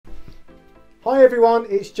Hi everyone,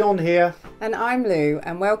 it's John here. And I'm Lou,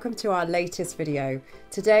 and welcome to our latest video.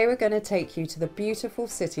 Today we're going to take you to the beautiful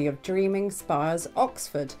city of Dreaming Spires,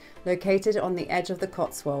 Oxford, located on the edge of the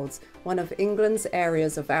Cotswolds, one of England's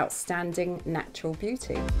areas of outstanding natural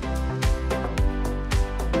beauty.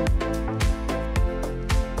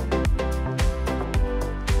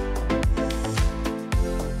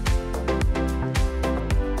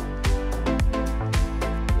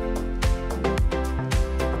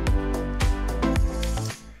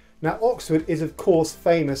 Now Oxford is of course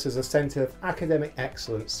famous as a centre of academic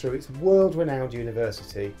excellence through its world-renowned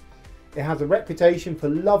university. It has a reputation for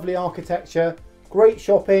lovely architecture, great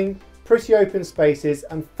shopping, pretty open spaces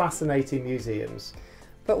and fascinating museums.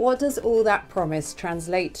 But what does all that promise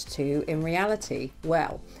translate to in reality?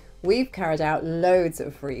 Well, we've carried out loads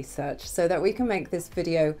of research so that we can make this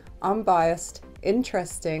video unbiased,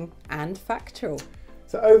 interesting and factual.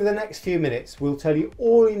 So over the next few minutes, we'll tell you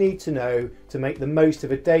all you need to know to make the most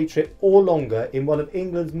of a day trip or longer in one of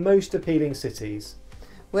England's most appealing cities.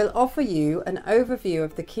 We'll offer you an overview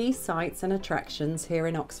of the key sites and attractions here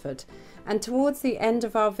in Oxford. And towards the end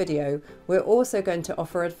of our video, we're also going to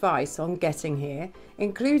offer advice on getting here,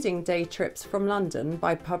 including day trips from London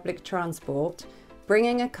by public transport,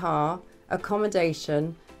 bringing a car,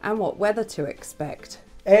 accommodation, and what weather to expect.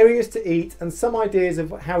 Areas to eat and some ideas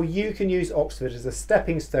of how you can use Oxford as a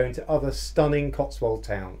stepping stone to other stunning Cotswold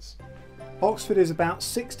towns. Oxford is about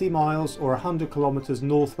 60 miles or 100 kilometres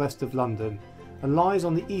northwest of London and lies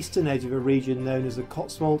on the eastern edge of a region known as the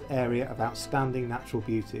Cotswold area of outstanding natural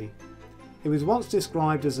beauty. It was once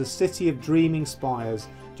described as a city of dreaming spires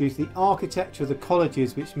due to the architecture of the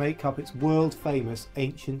colleges which make up its world famous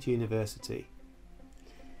ancient university.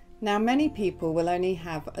 Now, many people will only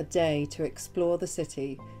have a day to explore the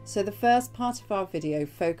city, so the first part of our video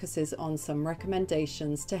focuses on some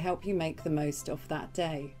recommendations to help you make the most of that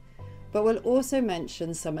day. But we'll also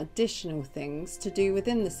mention some additional things to do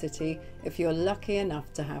within the city if you're lucky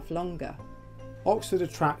enough to have longer. Oxford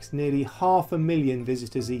attracts nearly 500,000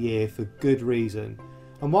 visitors a year for good reason,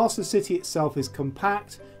 and whilst the city itself is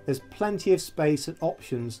compact, there's plenty of space and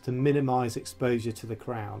options to minimise exposure to the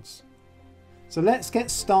crowds. So let's get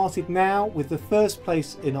started now with the first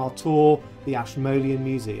place in our tour, the Ashmolean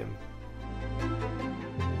Museum.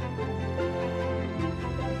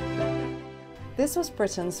 This was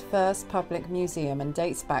Britain's first public museum and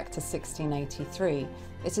dates back to 1683.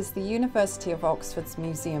 It is the University of Oxford's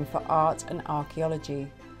Museum for Art and Archaeology.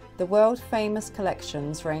 The world-famous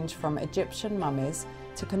collections range from Egyptian mummies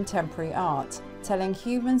to contemporary art, telling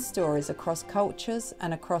human stories across cultures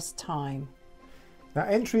and across time. Now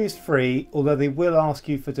entry is free, although they will ask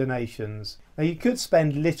you for donations. Now you could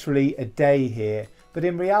spend literally a day here, but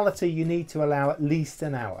in reality you need to allow at least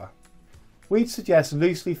an hour. We'd suggest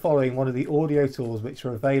loosely following one of the audio tours which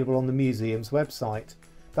are available on the museum's website.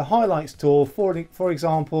 The highlights tour, for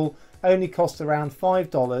example, only costs around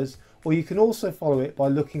 $5, or you can also follow it by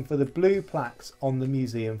looking for the blue plaques on the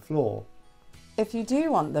museum floor. If you do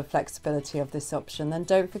want the flexibility of this option, then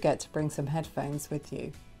don't forget to bring some headphones with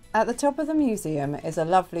you. At the top of the museum is a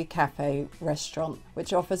lovely cafe restaurant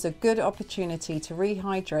which offers a good opportunity to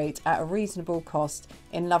rehydrate at a reasonable cost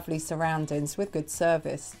in lovely surroundings with good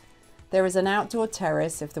service. There is an outdoor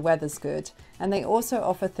terrace if the weather's good, and they also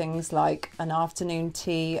offer things like an afternoon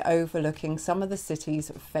tea overlooking some of the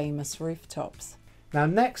city's famous rooftops. Now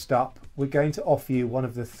next up, we're going to offer you one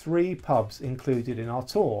of the 3 pubs included in our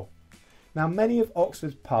tour. Now many of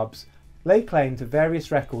Oxford's pubs lay claim to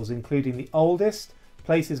various records, including the oldest,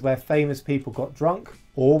 places where famous people got drunk,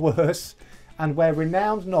 or worse, and where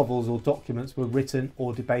renowned novels or documents were written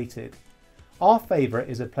or debated. Our favourite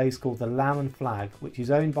is a place called the Lamb and Flag, which is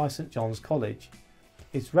owned by St John's College.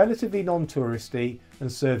 It's relatively non-touristy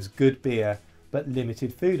and serves good beer, but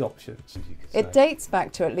limited food options. It dates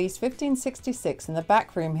back to at least 1566, and the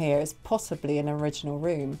back room here is possibly an original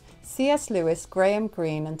room. C.S. Lewis, Graham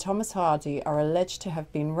Greene and Thomas Hardy are alleged to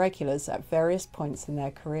have been regulars at various points in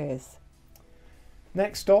their careers.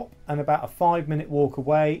 Next stop, and about a 5-minute walk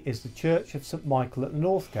away, is the Church of St Michael at the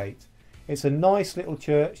North Gate. It's a nice little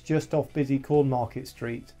church just off busy Cornmarket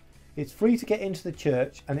Street. It's free to get into the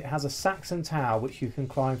church, and it has a Saxon tower which you can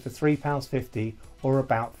climb for £3.50 or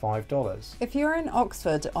about $5. If you're in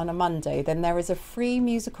Oxford on a Monday, then there is a free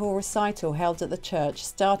musical recital held at the church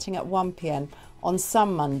starting at 1 p.m. on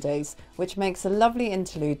some Mondays, which makes a lovely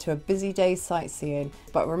interlude to a busy day's sightseeing.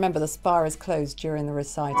 But remember, the spire is closed during the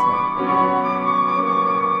recital.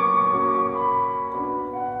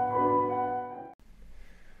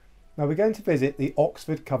 Now we're going to visit the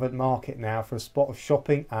Oxford Covered Market now for a spot of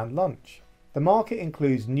shopping and lunch. The market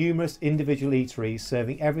includes numerous individual eateries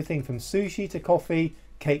serving everything from sushi to coffee,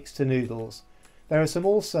 cakes to noodles. There are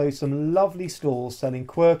also some lovely stalls selling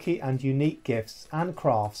quirky and unique gifts and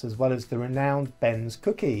crafts, as well as the renowned Ben's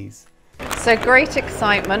cookies. So great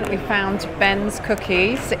excitement, we found Ben's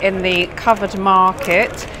cookies in the covered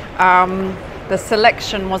market. The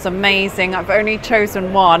selection was amazing. I've only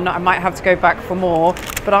chosen one, I might have to go back for more,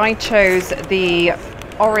 but I chose the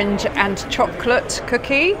orange and chocolate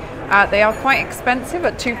cookie. They are quite expensive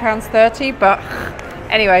at £2.30, but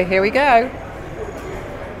anyway, here we go.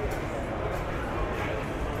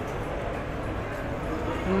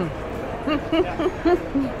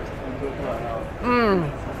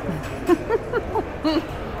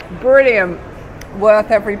 Brilliant,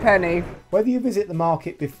 worth every penny. Whether you visit the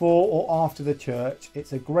market before or after the church,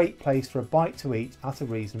 it's a great place for a bite to eat at a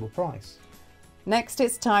reasonable price. Next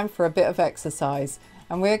it's time for a bit of exercise,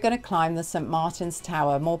 and we're going to climb the St Martin's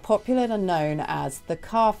Tower, more popular and known as the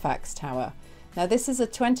Carfax Tower. Now this is a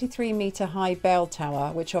 23-metre high bell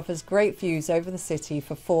tower which offers great views over the city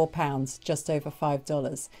for £4, just over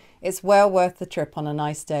 $5. It's well worth the trip on a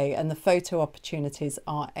nice day, and the photo opportunities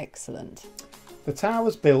are excellent. The tower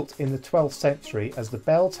was built in the 12th century as the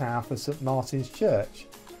bell tower for St Martin's Church,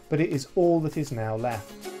 but it is all that is now left.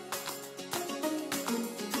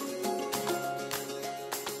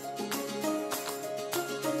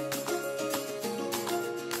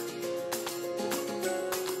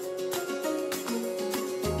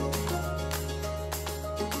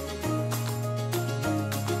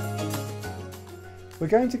 We're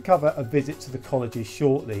going to cover a visit to the colleges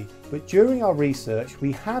shortly, but during our research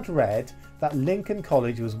we had read that Lincoln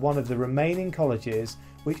College was one of the remaining colleges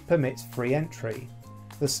which permits free entry.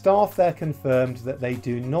 The staff there confirmed that they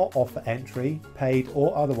do not offer entry, paid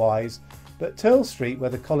or otherwise, but Turl Street, where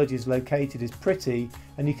the college is located, is pretty,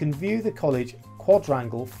 and you can view the college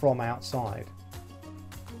quadrangle from outside.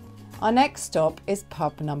 Our next stop is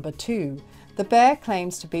pub number 2. The Bear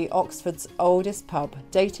claims to be Oxford's oldest pub,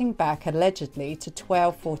 dating back allegedly to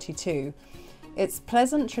 1242. Its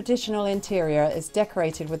pleasant traditional interior is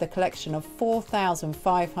decorated with a collection of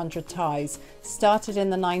 4,500 ties, started in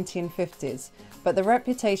the 1950s, but the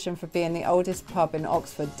reputation for being the oldest pub in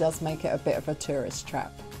Oxford does make it a bit of a tourist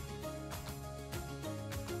trap.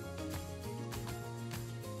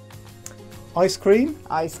 Ice cream?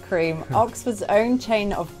 Ice cream. Oxford's own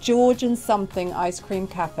chain of George and Something ice cream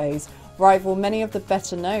cafes rival many of the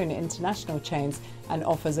better known international chains and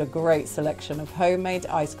offers a great selection of homemade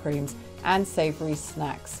ice creams and savoury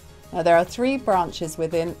snacks. Now there are 3 branches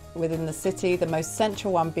within the city, the most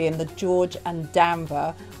central one being the George and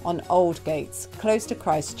Danver on Old Gates, close to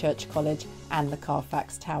Christ Church College and the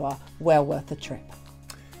Carfax Tower. Well worth a trip.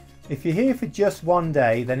 If you're here for just one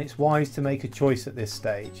day, then it's wise to make a choice at this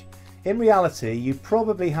stage. In reality, you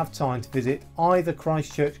probably have time to visit either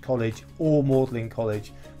Christ Church College or Magdalen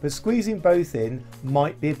College, but squeezing both in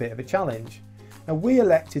might be a bit of a challenge. Now, we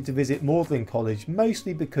elected to visit Magdalen College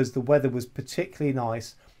mostly because the weather was particularly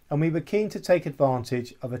nice, and we were keen to take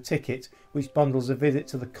advantage of a ticket which bundles a visit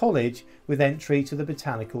to the college with entry to the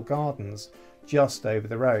Botanical Gardens, just over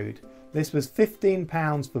the road. This was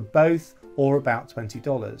 £15 for both, or about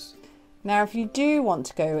 $20. Now if you do want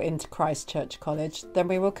to go into Christ Church College, then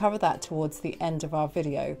we will cover that towards the end of our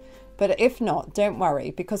video. But if not, don't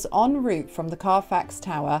worry, because en route from the Carfax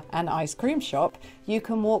Tower and ice cream shop, you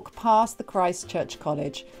can walk past the Christ Church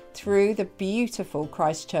College through the beautiful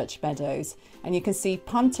Christ Church meadows, and you can see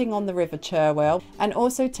punting on the River Cherwell, and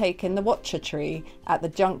also take in the Watcher Tree at the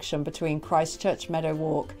junction between Christ Church Meadow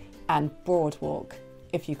Walk and Broad Walk,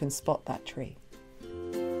 if you can spot that tree.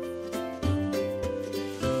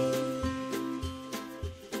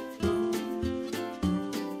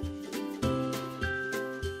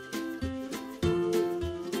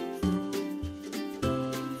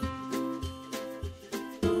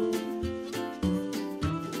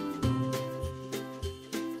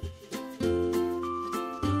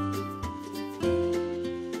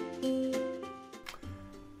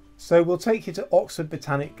 So we'll take you to Oxford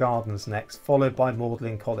Botanic Gardens next, followed by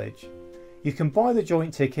Magdalen College. You can buy the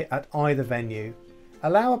joint ticket at either venue.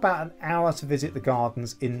 Allow about an hour to visit the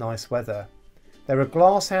gardens in nice weather. There are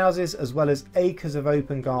glass houses as well as acres of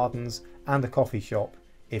open gardens and a coffee shop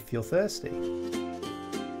if you're thirsty.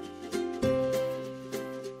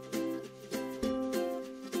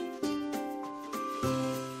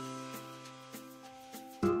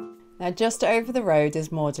 Now just over the road is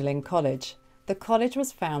Magdalen College. The college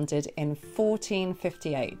was founded in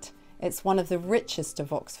 1458. It's one of the richest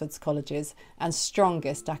of Oxford's colleges and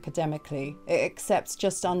strongest academically. It accepts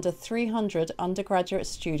just under 300 undergraduate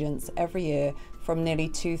students every year from nearly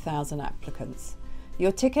 2,000 applicants.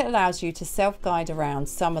 Your ticket allows you to self-guide around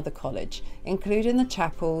some of the college, including the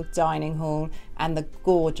chapel, dining hall and the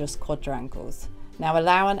gorgeous quadrangles. Now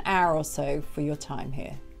allow an hour or so for your time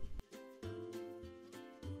here.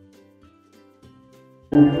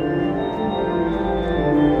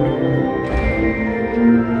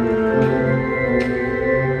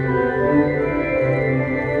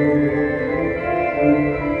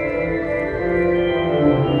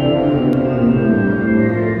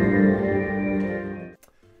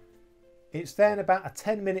 It's then about a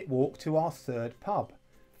 10-minute walk to our third pub.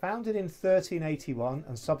 Founded in 1381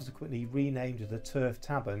 and subsequently renamed the Turf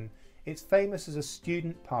Tavern, it's famous as a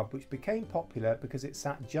student pub which became popular because it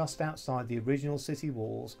sat just outside the original city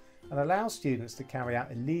walls and allows students to carry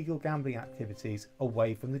out illegal gambling activities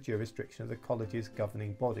away from the jurisdiction of the college's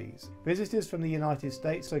governing bodies. Visitors from the United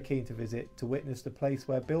States are keen to visit to witness the place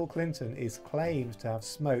where Bill Clinton is claimed to have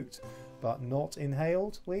smoked but not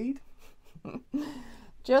inhaled weed.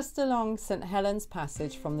 Just along St Helens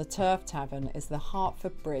Passage from the Turf Tavern is the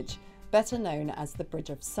Hertford Bridge, better known as the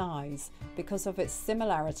Bridge of Sighs, because of its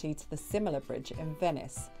similarity to the similar bridge in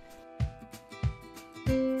Venice.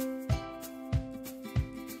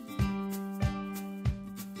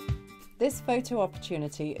 This photo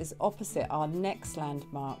opportunity is opposite our next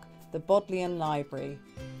landmark, the Bodleian Library.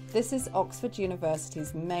 This is Oxford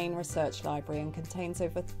University's main research library and contains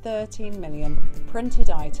over 13 million printed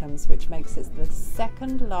items, which makes it the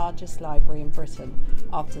second largest library in Britain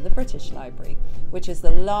after the British Library, which is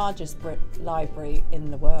the largest library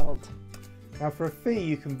in the world. Now, for a fee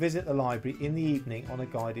you can visit the library in the evening on a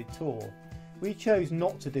guided tour. We chose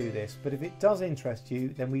not to do this, but if it does interest you,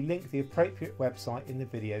 then we link the appropriate website in the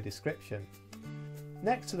video description.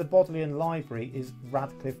 Next to the Bodleian Library is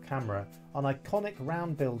Radcliffe Camera, an iconic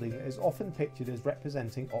round building that is often pictured as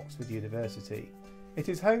representing Oxford University. It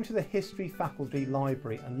is home to the History Faculty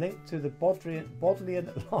Library and linked to the Bodleian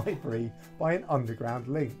Library by an underground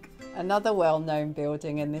link. Another well-known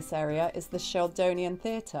building in this area is the Sheldonian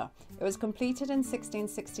Theatre. It was completed in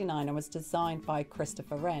 1669 and was designed by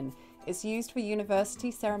Christopher Wren. It's used for university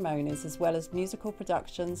ceremonies as well as musical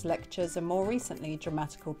productions, lectures and more recently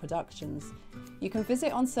dramatical productions. You can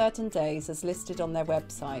visit on certain days as listed on their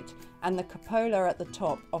website, and the cupola at the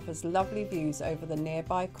top offers lovely views over the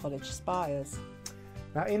nearby college spires.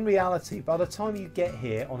 Now, in reality, by the time you get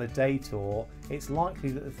here on a day tour, it's likely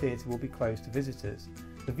that the theatre will be closed to visitors.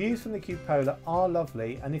 The views from the cupola are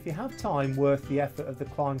lovely, and if you have time, worth the effort of the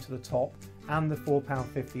climb to the top and the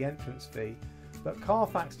 £4.50 entrance fee. But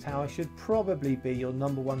Carfax Tower should probably be your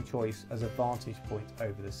 #1 choice as a vantage point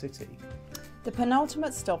over the city. The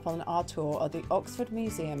penultimate stop on our tour are the Oxford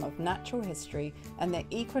Museum of Natural History and the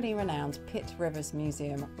equally renowned Pitt Rivers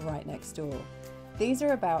Museum right next door. These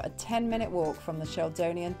are about a 10-minute walk from the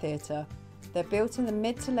Sheldonian Theatre. They're built in the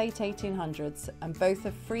mid to late 1800s and both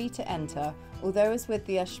are free to enter, although as with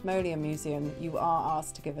the Ashmolean Museum you are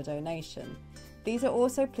asked to give a donation. These are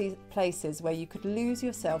also places where you could lose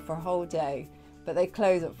yourself for a whole day, but they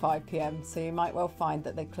close at 5 PM, so you might well find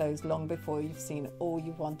that they close long before you've seen all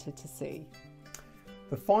you wanted to see.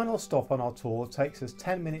 The final stop on our tour takes us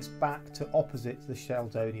 10 minutes back to opposite the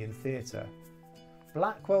Sheldonian Theatre.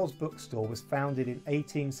 Blackwell's bookstore was founded in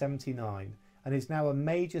 1879 and is now a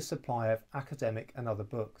major supplier of academic and other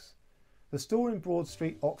books. The store in Broad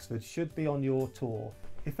Street, Oxford should be on your tour,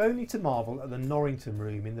 if only to marvel at the Norrington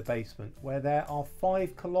Room in the basement, where there are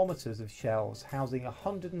 5 kilometres of shelves housing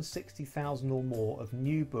 160,000 or more of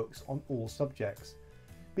new books on all subjects.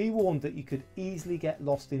 Be warned that you could easily get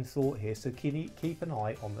lost in thought here, so keep an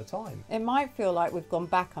eye on the time. It might feel like we've gone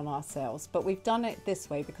back on ourselves, but we've done it this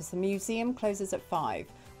way because the museum closes at 5,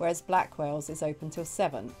 whereas Blackwell's is open till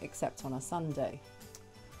 7, except on a Sunday.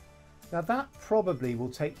 Now that probably will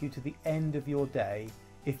take you to the end of your day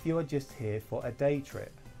if you are just here for a day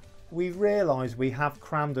trip. We realise we have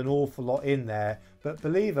crammed an awful lot in there, but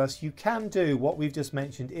believe us, you can do what we've just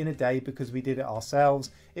mentioned in a day because we did it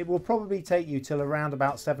ourselves. It will probably take you till around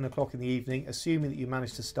about 7 o'clock in the evening, assuming that you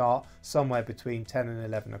manage to start somewhere between 10 and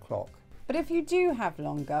 11 o'clock. But if you do have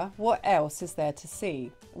longer, what else is there to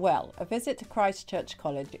see? Well, a visit to Christ Church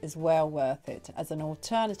College is well worth it as an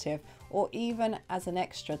alternative or even as an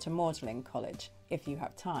extra to Magdalen College, if you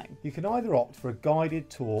have time. You can either opt for a guided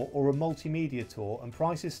tour or a multimedia tour, and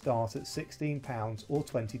prices start at £16 or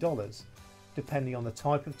 $20, depending on the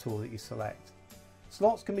type of tour that you select.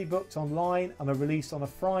 Slots can be booked online and are released on a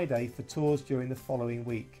Friday for tours during the following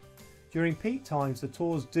week. During peak times, the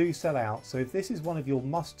tours do sell out, so if this is one of your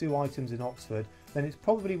must-do items in Oxford, then it's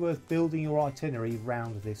probably worth building your itinerary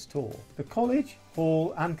round this tour. The college,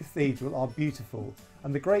 hall and cathedral are beautiful,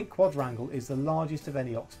 and the Great Quadrangle is the largest of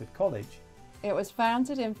any Oxford college. It was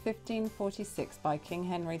founded in 1546 by King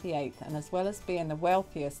Henry VIII, and as well as being the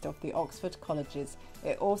wealthiest of the Oxford colleges,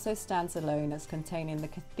 it also stands alone as containing the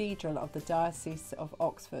Cathedral of the Diocese of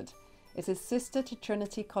Oxford. It is sister to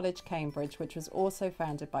Trinity College, Cambridge, which was also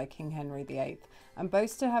founded by King Henry VIII, and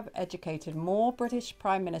boasts to have educated more British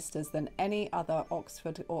Prime Ministers than any other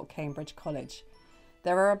Oxford or Cambridge college.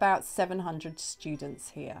 There are about 700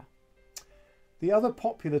 students here. The other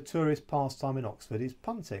popular tourist pastime in Oxford is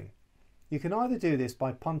punting. You can either do this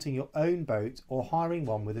by punting your own boat or hiring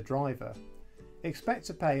one with a driver. Expect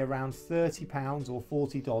to pay around £30 or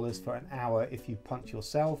 $40 for an hour if you punt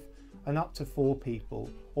yourself, and up to 4 people,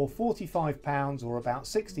 or £45 or about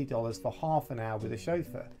 $60 for half an hour with a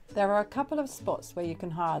chauffeur. There are a couple of spots where you can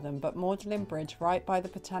hire them, but Magdalen Bridge, right by the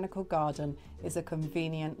Botanical Garden, is a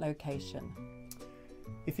convenient location.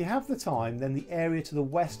 If you have the time, then the area to the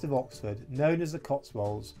west of Oxford, known as the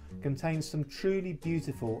Cotswolds, contains some truly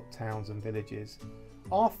beautiful towns and villages.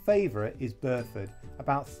 Our favourite is Burford,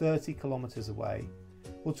 about 30 kilometres away.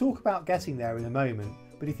 We'll talk about getting there in a moment,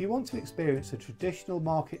 but if you want to experience a traditional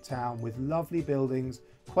market town with lovely buildings,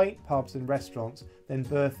 quaint pubs and restaurants, then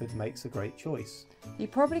Burford makes a great choice. You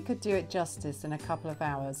probably could do it justice in a couple of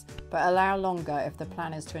hours, but allow longer if the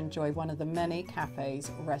plan is to enjoy one of the many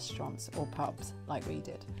cafes, restaurants or pubs like we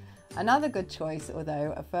did. Another good choice,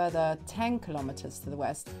 although a further 10 kilometres to the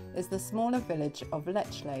west, is the smaller village of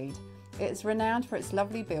Lechlade. It is renowned for its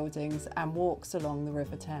lovely buildings and walks along the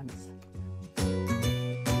River Thames.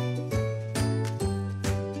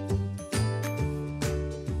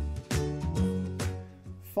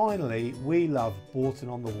 Finally, we love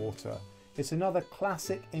Bourton-on-the-Water. It's another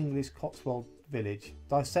classic English Cotswold village,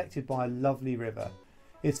 dissected by a lovely river.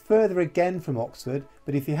 It's further again from Oxford,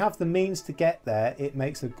 but if you have the means to get there, it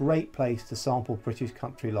makes a great place to sample British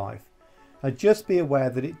country life. Now just be aware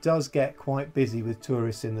that it does get quite busy with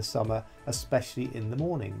tourists in the summer, especially in the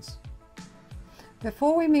mornings.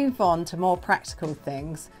 Before we move on to more practical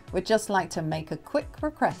things, we'd just like to make a quick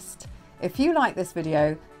request. If you like this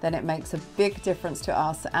video, then it makes a big difference to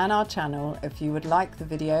us and our channel if you would like the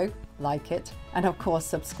video, like it, and of course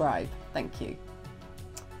subscribe. Thank you.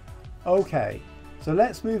 Okay, so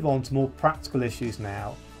let's move on to more practical issues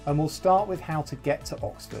now, and we'll start with how to get to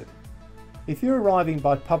Oxford. If you're arriving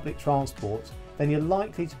by public transport, then you're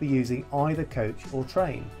likely to be using either coach or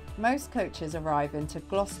train. Most coaches arrive into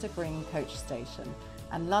Gloucester Green coach station,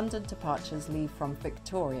 and London departures leave from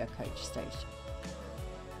Victoria coach station.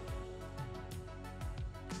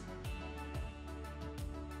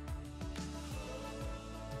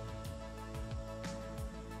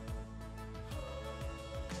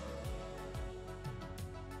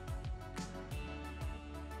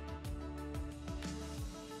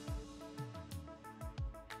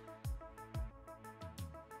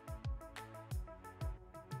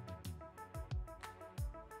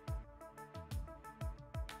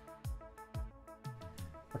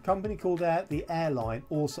 A company called the Airline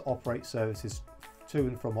also operates services to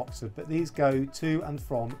and from Oxford, but these go to and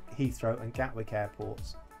from Heathrow and Gatwick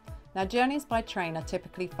airports. Now, journeys by train are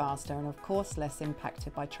typically faster and of course less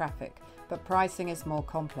impacted by traffic, but pricing is more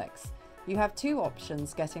complex. You have 2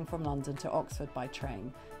 options getting from London to Oxford by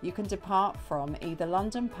train. You can depart from either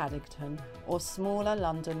London Paddington or smaller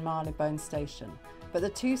London Marylebone station, but the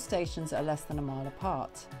 2 stations are less than a mile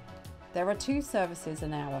apart. There are 2 services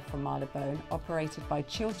an hour from Marylebone operated by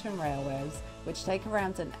Chiltern Railways, which take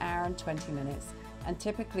around an hour and 20 minutes, and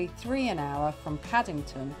typically 3 an hour from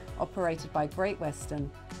Paddington operated by Great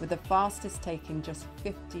Western, with the fastest taking just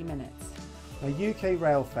 50 minutes. Now, UK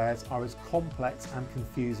rail fares are as complex and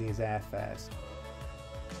confusing as airfares.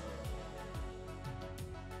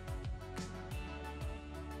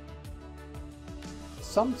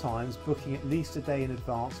 Sometimes booking at least a day in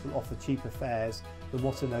advance will offer cheaper fares than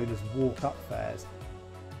what are known as walk-up fares.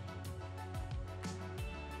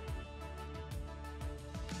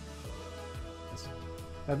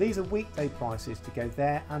 Now these are weekday prices to go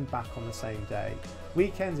there and back on the same day.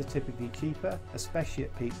 Weekends are typically cheaper, especially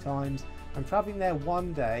at peak times, and travelling there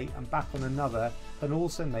one day and back on another can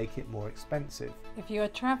also make it more expensive. If you are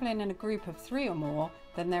travelling in a group of 3 or more,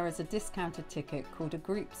 then there is a discounted ticket called a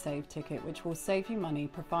group save ticket, which will save you money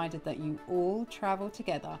provided that you all travel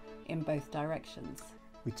together in both directions.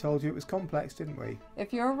 We told you it was complex, didn't we?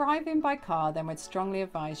 If you're arriving by car, then we'd strongly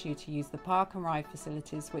advise you to use the park and ride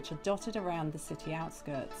facilities which are dotted around the city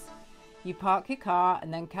outskirts. You park your car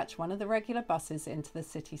and then catch one of the regular buses into the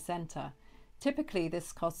city centre. Typically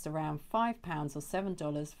this costs around £5 or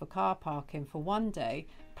 $7 for car parking for one day,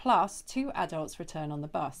 plus 2 adults return on the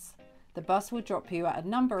bus. The bus will drop you at a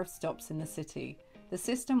number of stops in the city. The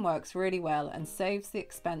system works really well and saves the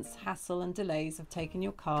expense, hassle and delays of taking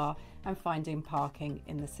your car and finding parking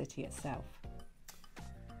in the city itself.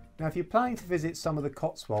 Now, if you're planning to visit some of the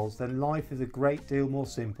Cotswolds, then life is a great deal more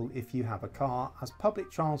simple if you have a car, as public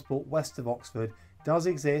transport west of Oxford does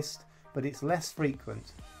exist, but it's less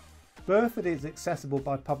frequent. Burford is accessible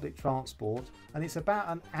by public transport and it's about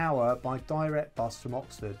an hour by direct bus from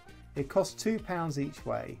Oxford. It costs £2 each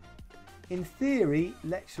way. In theory,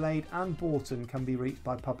 Lechlade and Boughton can be reached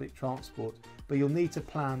by public transport, but you'll need to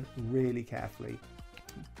plan really carefully.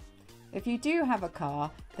 If you do have a car,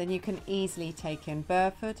 then you can easily take in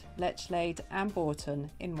Burford, Lechlade and Boughton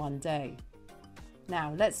in one day.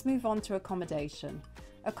 Now let's move on to accommodation.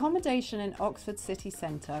 Accommodation in Oxford city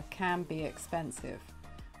centre can be expensive.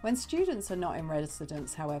 When students are not in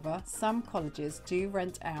residence, however, some colleges do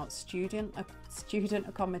rent out student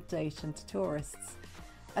accommodation to tourists.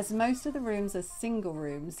 As most of the rooms are single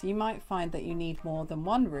rooms, you might find that you need more than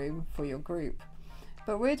one room for your group.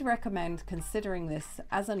 But we'd recommend considering this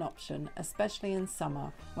as an option, especially in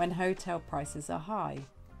summer when hotel prices are high.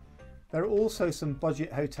 There are also some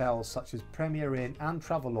budget hotels such as Premier Inn and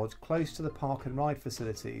Travelodge close to the park and ride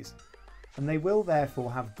facilities, and they will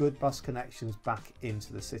therefore have good bus connections back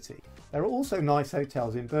into the city. There are also nice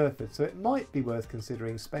hotels in Burford, so it might be worth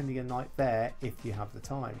considering spending a night there if you have the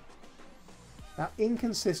time. Now,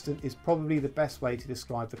 inconsistent is probably the best way to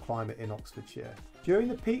describe the climate in Oxfordshire. During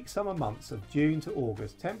the peak summer months of June to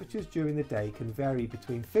August, temperatures during the day can vary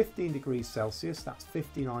between 15 degrees Celsius, that's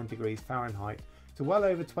 59 degrees Fahrenheit, to well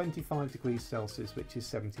over 25 degrees Celsius, which is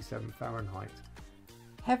 77 Fahrenheit.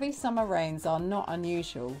 Heavy summer rains are not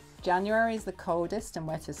unusual. January is the coldest and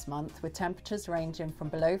wettest month, with temperatures ranging from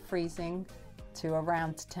below freezing to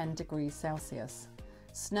around 10 degrees Celsius.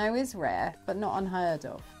 Snow is rare, but not unheard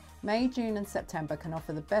of. May, June and September can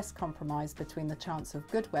offer the best compromise between the chance of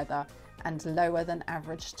good weather and lower than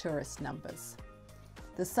average tourist numbers.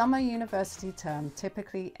 The summer university term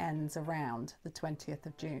typically ends around the 20th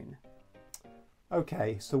of June.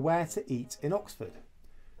 Okay, so where to eat in Oxford?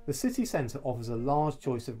 The city centre offers a large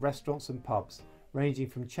choice of restaurants and pubs, ranging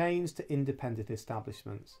from chains to independent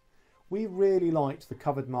establishments. We really liked the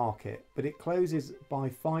Covered Market, but it closes by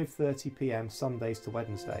 5:30 p.m. Sundays to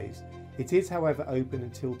Wednesdays. It is, however, open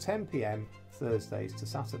until 10 p.m. Thursdays to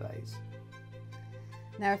Saturdays.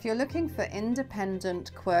 Now, if you're looking for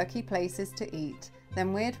independent, quirky places to eat,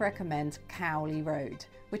 then we'd recommend Cowley Road,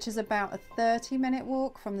 which is about a 30-minute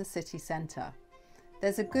walk from the city centre.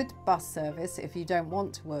 There's a good bus service if you don't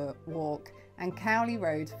want to walk, and Cowley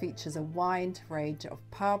Road features a wide range of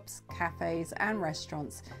pubs, cafes and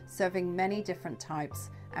restaurants serving many different types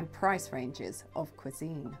and price ranges of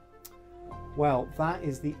cuisine. Well, that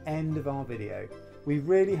is the end of our video. We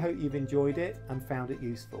really hope you've enjoyed it and found it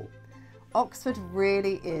useful. Oxford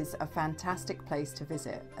really is a fantastic place to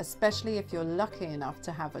visit, especially if you're lucky enough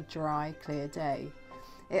to have a dry, clear day.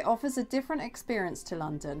 It offers a different experience to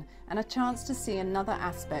London and a chance to see another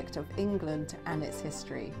aspect of England and its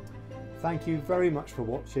history. Thank you very much for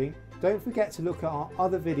watching. Don't forget to look at our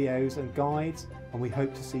other videos and guides, and we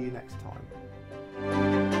hope to see you next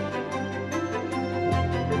time.